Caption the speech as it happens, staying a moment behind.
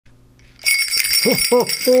Ho, ho,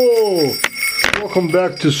 ho. Welcome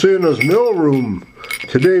back to Santa's Mailroom.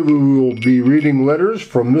 Today we will be reading letters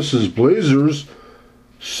from Mrs. Bloeser's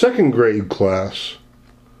second grade class.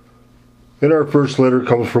 And our first letter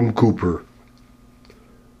comes from Cooper.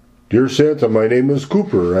 Dear Santa, my name is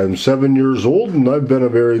Cooper. I'm 7 years old and I've been a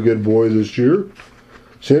very good boy this year.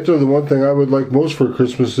 Santa, the one thing I would like most for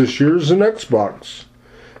Christmas this year is an Xbox.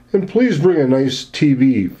 And please bring a nice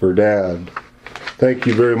TV for Dad. Thank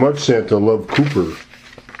you very much, Santa. Love, Cooper.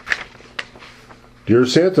 Dear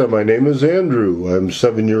Santa, my name is Andrew. I'm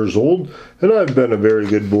 7 years old, and I've been a very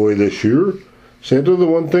good boy this year. Santa, the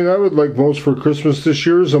one thing I would like most for Christmas this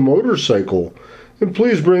year is a motorcycle. And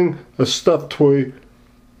please bring a stuffed toy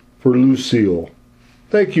for Lucille.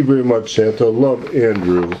 Thank you very much, Santa. Love,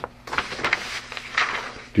 Andrew.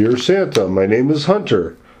 Dear Santa, my name is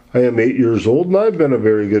Hunter. I am 8 years old, and I've been a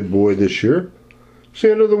very good boy this year.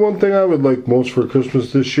 Santa, the one thing I would like most for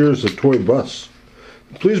Christmas this year is a toy bus.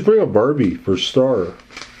 Please bring a Barbie for Star.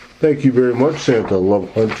 Thank you very much, Santa. Love,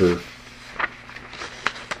 Hunter.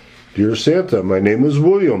 Dear Santa, my name is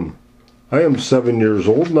William. I am 7 years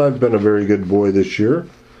old and I've been a very good boy this year.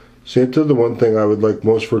 Santa, the one thing I would like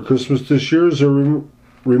most for Christmas this year is a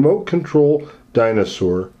remote control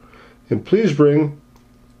dinosaur. And please bring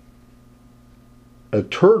a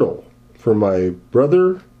turtle for my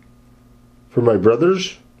brothers.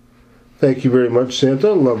 Thank you very much,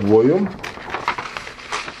 Santa. Love, William.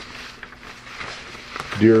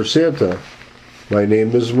 Dear Santa, my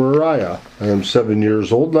name is Mariah. I am 7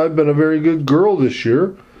 years old and I've been a very good girl this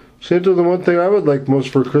year. Santa, the one thing I would like most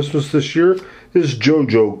for Christmas this year is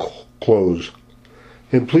JoJo clothes.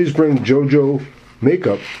 And please bring JoJo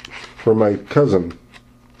makeup for my cousin.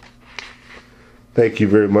 Thank you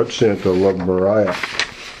very much, Santa. Love, Mariah.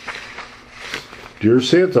 Dear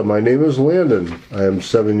Santa, my name is Landon. I am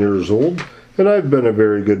 7 years old and I've been a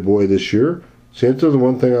very good boy this year. Santa, the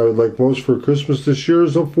one thing I would like most for Christmas this year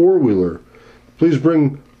is a four-wheeler. Please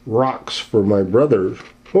bring rocks for my brothers.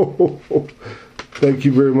 Thank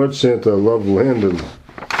you very much, Santa. Love, Landon.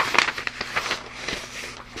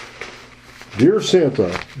 Dear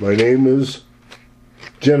Santa, my name is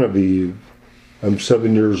Genevieve. I'm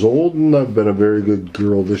 7 years old and I've been a very good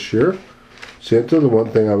girl this year. Santa, the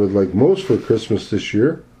one thing I would like most for Christmas this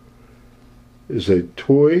year is a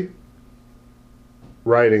toy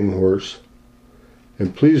riding horse.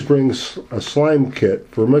 And please bring a slime kit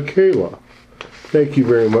for Michaela. Thank you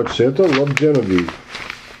very much, Santa. Love, Genevieve.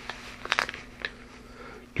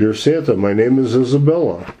 Dear Santa, my name is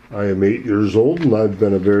Isabella. I am 8 years old and I've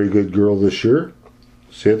been a very good girl this year.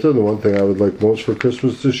 Santa, the one thing I would like most for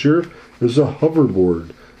Christmas this year is a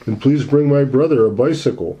hoverboard. And please bring my brother a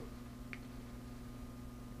bicycle.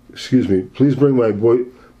 Excuse me, please bring my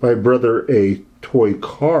brother a toy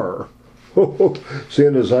car.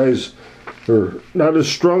 Santa's eyes are not as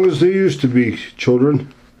strong as they used to be,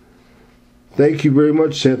 children. Thank you very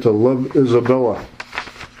much, Santa. Love, Isabella.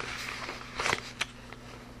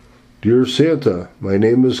 Dear Santa, my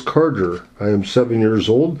name is Carter. I am 7 years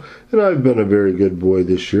old and I've been a very good boy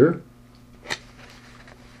this year.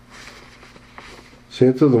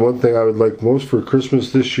 Santa, the one thing I would like most for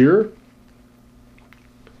Christmas this year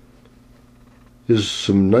is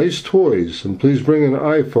some nice toys, and please bring an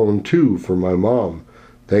iPhone 2 for my mom.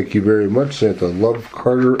 Thank you very much, Santa. Love,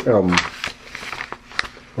 Carter M.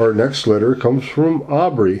 Our next letter comes from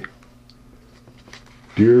Aubrey.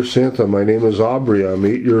 Dear Santa, my name is Aubrey. I'm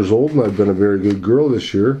 8 years old and I've been a very good girl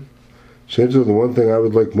this year. Santa, the one thing I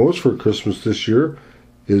would like most for Christmas this year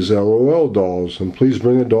is LOL dolls, and please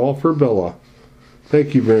bring a doll for Bella.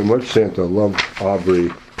 Thank you very much, Santa. Love,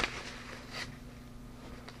 Aubrey.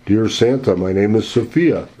 Dear Santa, my name is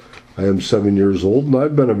Sophia. I am 7 years old and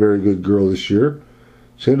I've been a very good girl this year.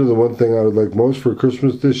 Santa, the one thing I would like most for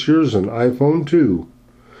Christmas this year is an iPhone 2.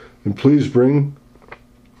 And please bring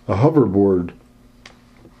a hoverboard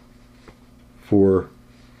for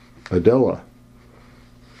Adela.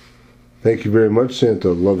 Thank you very much, Santa.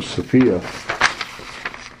 Love, Sophia.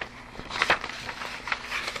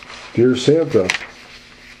 Dear Santa,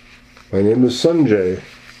 my name is Sanjay.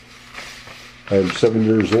 I am 7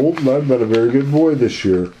 years old and I've been a very good boy this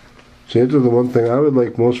year. Santa, the one thing I would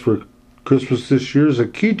like most for Christmas this year is a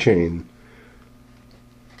keychain.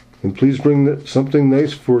 And please bring something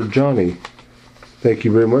nice for Johnny. Thank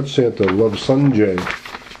you very much, Santa. Love, Sanjay.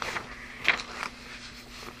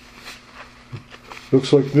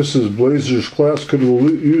 Looks like Mrs. Bloeser's class could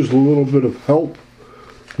use a little bit of help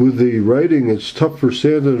with the writing. It's tough for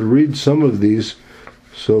Santa to read some of these,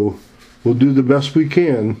 so we'll do the best we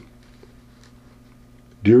can.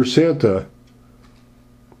 Dear Santa,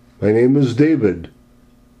 my name is David.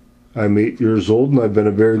 I'm 8 years old and I've been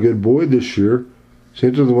a very good boy this year.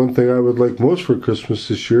 Santa, the one thing I would like most for Christmas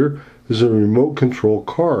this year is a remote control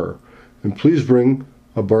car. And please bring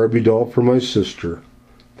a Barbie doll for my sister.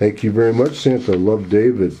 Thank you very much, Santa. Love,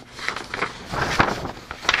 David.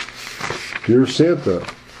 Dear Santa,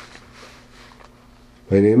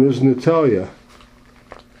 my name is Natalia.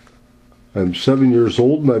 I'm 7 years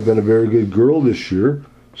old and I've been a very good girl this year.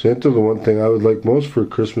 Santa, the one thing I would like most for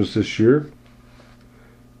Christmas this year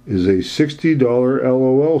is a $60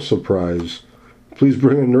 LOL surprise. Please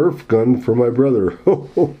bring a Nerf gun for my brother.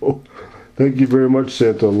 Thank you very much,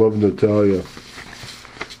 Santa. Love, Natalia.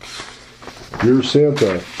 Dear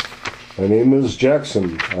Santa, my name is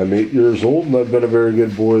Jackson. I'm 8 years old and I've been a very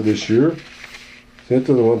good boy this year.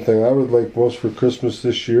 Santa, the one thing I would like most for Christmas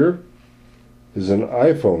this year is an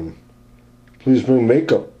iPhone. Please bring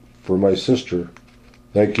makeup for my sister.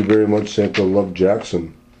 Thank you very much, Santa. Love,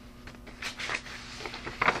 Jackson.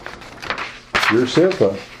 Dear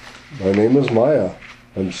Santa, my name is Maya.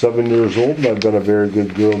 I'm 7 years old and I've been a very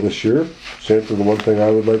good girl this year. Santa, the one thing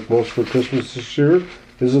I would like most for Christmas this year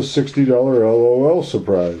is a $60 LOL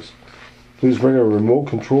surprise. Please bring a remote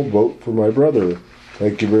control boat for my brother.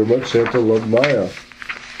 Thank you very much, Santa. Love, Maya.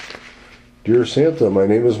 Dear Santa, my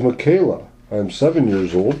name is Michaela. I'm 7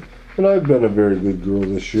 years old and I've been a very good girl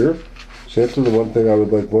this year. Santa, the one thing I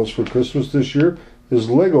would like most for Christmas this year is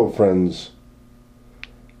Lego friends.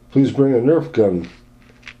 Please bring a Nerf gun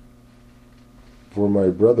for my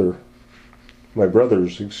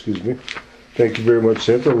brothers, excuse me. Thank you very much,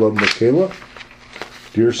 Santa. Love, Michaela.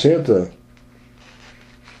 Dear Santa,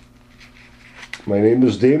 my name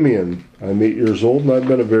is Damien. I'm 8 years old and I've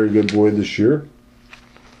been a very good boy this year.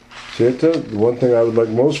 Santa, the one thing I would like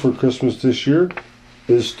most for Christmas this year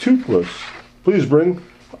is Toothless. Please bring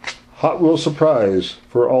Hot Wheel surprise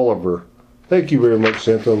for Oliver. Thank you very much,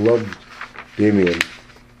 Santa. Love, Damien.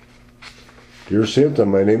 Dear Santa,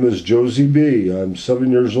 my name is Josie B. I'm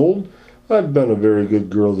 7 years old. I've been a very good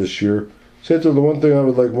girl this year. Santa, the one thing I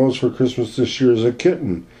would like most for Christmas this year is a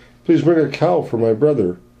kitten. Please bring a cow for my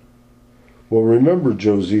brother. Well, remember,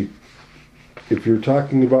 Josie, if you're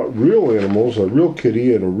talking about real animals, a real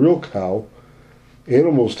kitty and a real cow,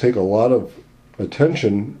 animals take a lot of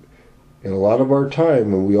attention and a lot of our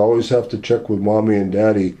time, and we always have to check with Mommy and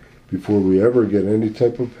Daddy before we ever get any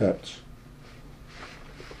type of pets.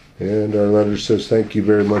 And our letter says, thank you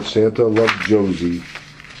very much, Santa. Love, Josie.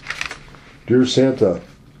 Dear Santa,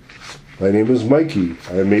 my name is Mikey.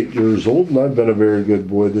 I'm 8 years old and I've been a very good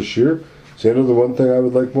boy this year. Santa, the one thing I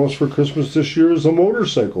would like most for Christmas this year is a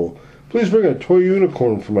motorcycle. Please bring a toy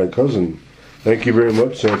unicorn for my cousin. Thank you very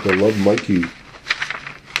much, Santa. Love, Mikey.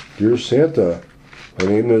 Dear Santa, my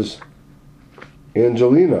name is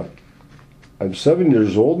Angelina. I'm 7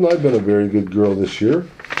 years old and I've been a very good girl this year.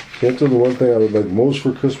 Santa, the one thing I would like most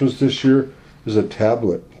for Christmas this year is a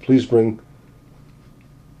tablet. Please bring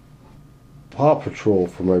Paw Patrol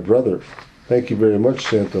for my brother. Thank you very much,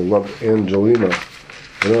 Santa. Love, Angelina.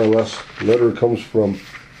 And our last letter comes from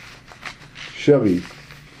Chevy.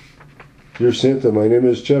 Dear Santa, my name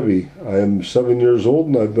is Chevy. I am 7 years old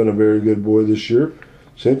and I've been a very good boy this year.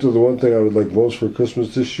 Santa, the one thing I would like most for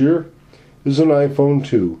Christmas this year is an iPhone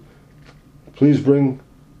 2. Please bring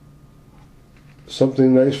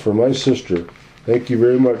something nice for my sister. Thank you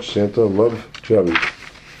very much, Santa. Love, Chevy.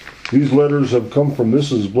 These letters have come from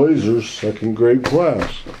Mrs. Bloeser's second grade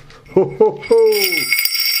class. Ho, ho, ho!